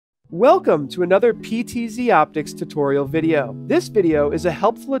Welcome to another PTZOptics tutorial video. This video is a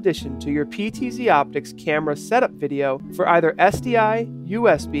helpful addition to your PTZOptics camera setup video for either SDI,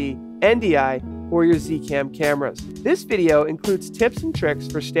 USB, NDI, or your ZCam cameras. This video includes tips and tricks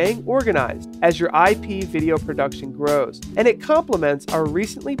for staying organized as your IP video production grows, and it complements our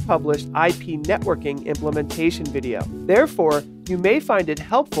recently published IP networking implementation video. Therefore, you may find it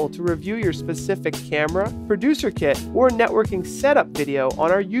helpful to review your specific camera, producer kit, or networking setup video on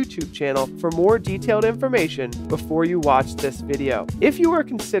our YouTube channel for more detailed information before you watch this video. If you are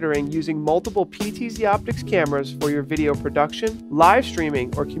considering using multiple PTZOptics cameras for your video production, live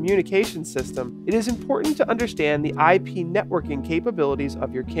streaming, or communication system, it is important to understand the IP networking capabilities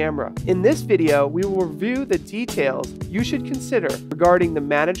of your camera. In this video, we will review the details you should consider regarding the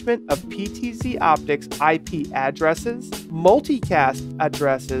management of PTZOptics IP addresses, multicast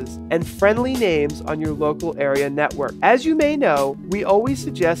addresses, and friendly names on your local area network. As you may know, we always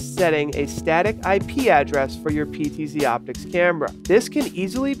suggest setting a static IP address for your PTZOptics camera. This can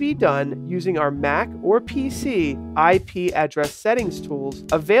easily be done using our Mac or PC IP address settings tools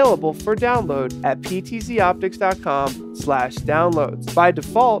available for download at ptzoptics.com/downloads. By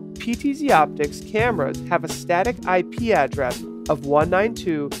default, PTZOptics cameras have a static IP address of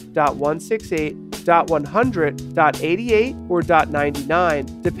 192.168.100.88 or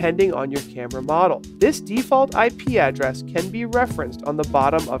 .99 depending on your camera model. This default IP address can be referenced on the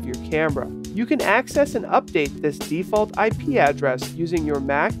bottom of your camera. You can access and update this default IP address using your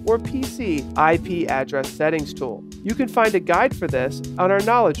Mac or PC IP address settings tool. You can find a guide for this on our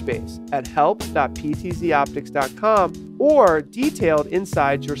knowledge base at help.ptzoptics.com or detailed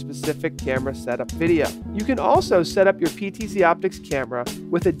inside your specific camera setup video. You can also set up your PTZOptics camera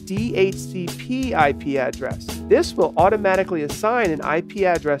with a DHCP IP address. This will automatically assign an IP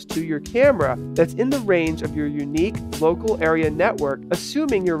address to your camera that's in the range of your unique local area network,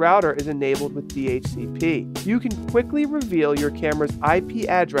 assuming your router is enabled with DHCP. You can quickly reveal your camera's IP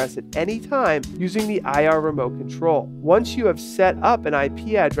address at any time using the IR remote control. Once you have set up an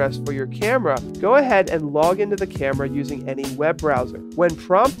IP address for your camera, go ahead and log into the camera using any web browser. When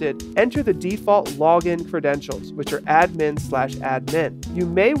prompted, enter the default login credentials, which are admin/admin. You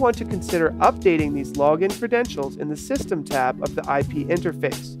may want to consider updating these login credentials in the System tab of the IP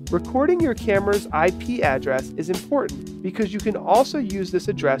interface. Recording your camera's IP address is important because you can also use this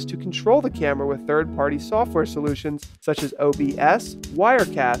address to control the camera with third-party software solutions such as OBS,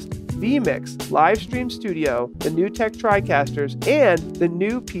 Wirecast, vMix, Livestream Studio, the new Tech TriCasters, and the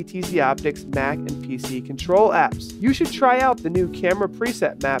new PTZOptics Mac and PC control apps. You should try out the new camera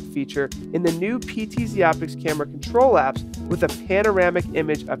preset map feature in the new PTZOptics camera control apps with a panoramic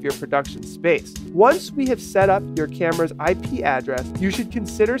image of your production space. Once we have set up your camera's IP address, you should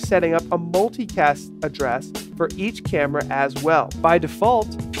consider setting up a multicast address for each camera as well. By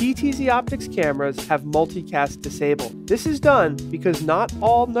default, PTZOptics cameras have multicast disabled. This is done because not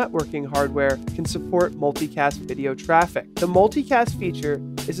all networking hardware can support multicast video traffic. The multicast feature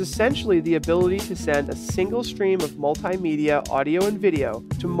is essentially the ability to send a single stream of multimedia audio and video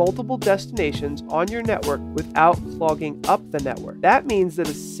to multiple destinations on your network without clogging up the network. That means that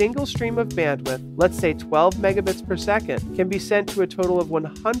a single stream of bandwidth, let's say 12 megabits per second, can be sent to a total of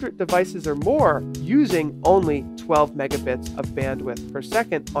 100 devices or more using only 12 megabits of bandwidth per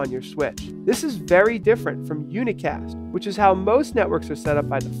second on your switch. This is very different from unicast, which is how most networks are set up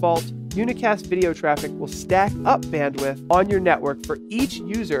by default. Unicast video traffic will stack up bandwidth on your network for each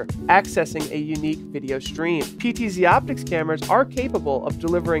user accessing a unique video stream. PTZOptics cameras are capable of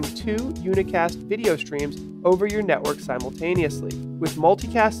delivering 2 unicast video streams over your network simultaneously. With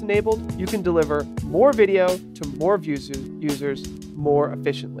multicast enabled, you can deliver more video to more users more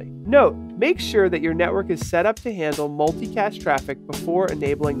efficiently. Note, make sure that your network is set up to handle multicast traffic before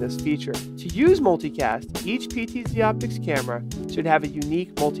enabling this feature. To use multicast, each PTZOptics camera should have a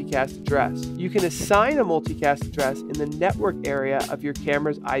unique multicast address. You can assign a multicast address in the network area of your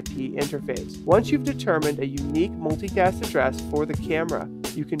camera's IP interface. Once you've determined a unique multicast address for the camera,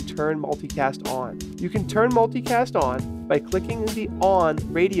 you can turn multicast on. You can turn multicast on by clicking the on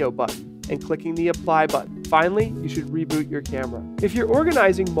radio button and clicking the apply button. Finally, you should reboot your camera. If you're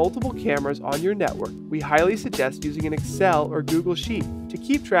organizing multiple cameras on your network, we highly suggest using an Excel or Google Sheet to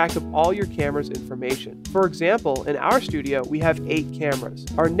keep track of all your camera's information. For example, in our studio, we have 8 cameras.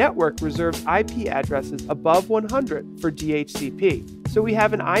 Our network reserves IP addresses above 100 for DHCP. So we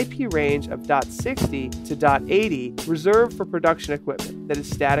have an IP range of .60 to .80 reserved for production equipment that is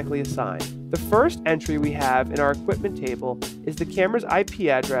statically assigned. The first entry we have in our equipment table is the camera's IP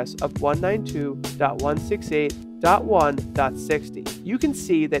address of 192.168.1.60. You can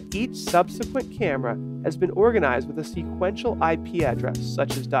see that each subsequent camera has been organized with a sequential IP address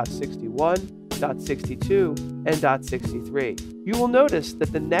such as .61, .62, and .63. You will notice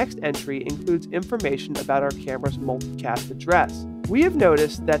that the next entry includes information about our camera's multicast address. We have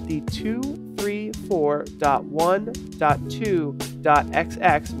noticed that the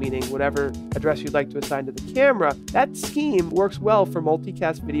 234.1.2.xx, meaning whatever address you'd like to assign to the camera, that scheme works well for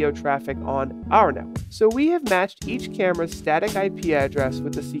multicast video traffic on our network. So we have matched each camera's static IP address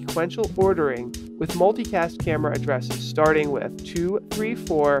with the sequential ordering with multicast camera addresses starting with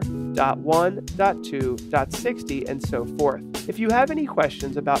 234.1.2.60 and so forth. If you have any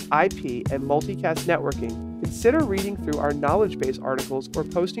questions about IP and multicast networking, consider reading through our knowledge base articles or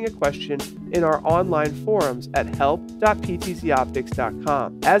posting a question in our online forums at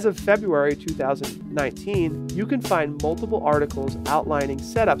help.ptzoptics.com. As of February 2019, you can find multiple articles outlining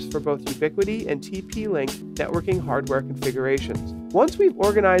setups for both Ubiquiti and TP-Link networking hardware configurations. Once we've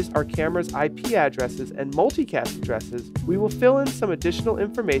organized our camera's IP addresses and multicast addresses, we will fill in some additional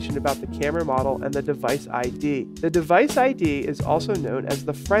information about the camera model and the device ID. The device ID is also known as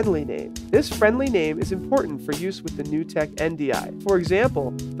the friendly name. This friendly name is important for use with the NewTek NDI. For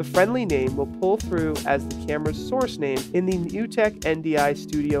example, the friendly name will pull through as the camera's source name in the NewTek NDI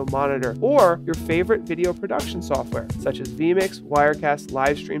Studio Monitor or your favorite video production software, such as vMix, Wirecast,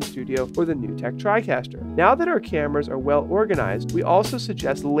 Livestream Studio, or the NewTek TriCaster. Now that our cameras are well organized, we also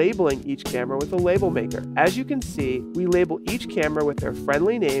suggest labeling each camera with a label maker. As you can see, we label each camera with their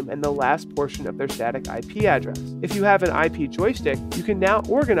friendly name and the last portion of their static IP address. If you have an IP joystick, you can now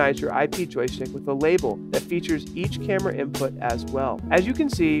organize your IP joystick with a label that features each camera input as well. As you can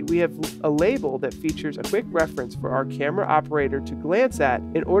see, we have a label that features a quick reference for our camera operator to glance at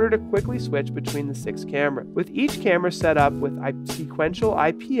in order to quickly switch between the 6 cameras. With each camera set up with sequential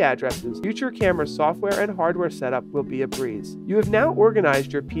IP addresses, future camera software and hardware setup will be a breeze. You have now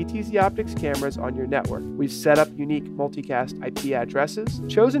organized your PTZOptics cameras on your network. We've set up unique multicast IP addresses,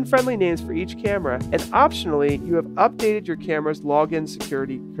 chosen friendly names for each camera, and optionally, you have updated your camera's login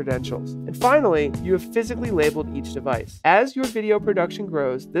security credentials. And finally, you have physically labeled each device. As your video production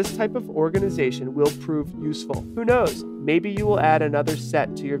grows, this type of organization will prove useful. Who knows? Maybe you will add another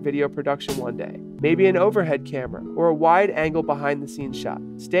set to your video production one day. Maybe an overhead camera or a wide angle behind the scenes shot.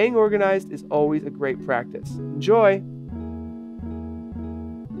 Staying organized is always a great practice. Enjoy!